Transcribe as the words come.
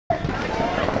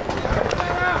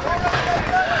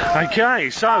Okay,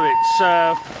 so it's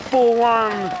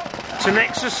 4-1 to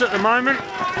Nexus at the moment.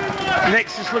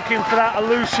 Nexus looking for that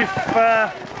elusive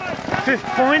fifth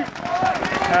point.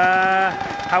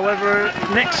 However,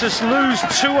 Nexus lose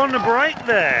 2 on the break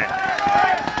there.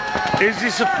 Is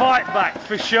this a fight back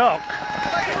for Shock?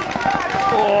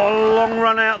 Oh, long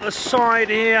run out the side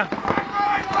here.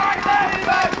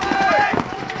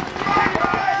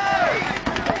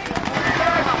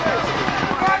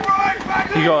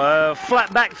 You got a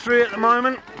flat back 3 at the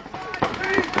moment.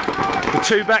 The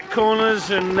 2 back corners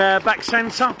and back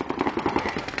centre.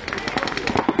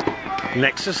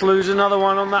 Nexus lose another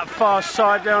one on that far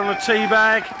side down the tee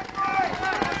bag.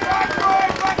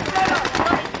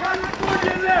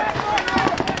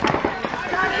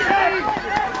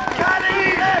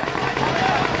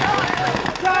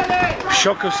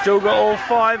 Shock have still got all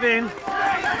 5 in.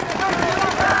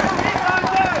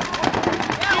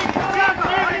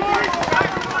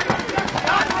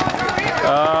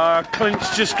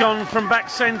 Clint's just gone from back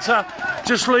centre,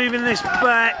 just leaving this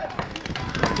back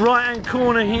right hand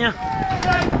corner here.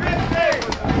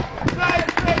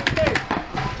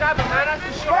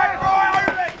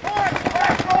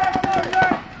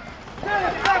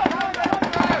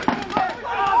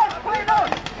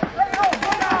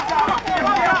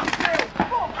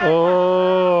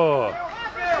 Oh!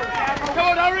 Come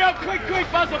on, hurry up,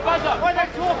 quick, buzzer! What are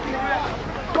they talking about?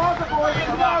 Buzzer, boys,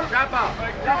 come on! Grab up!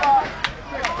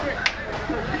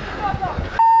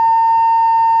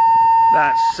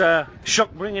 That's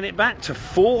Shock bringing it back to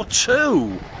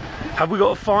 4-2. Have we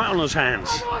got a fight on our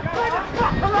hands?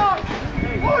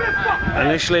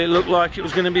 Initially it looked like it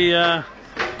was going to be a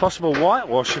possible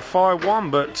whitewash of 5-1,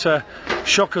 but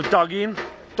Shock have dug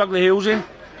the heels in,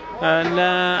 and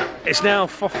it's now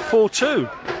 4-2.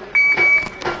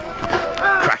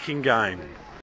 Cracking game.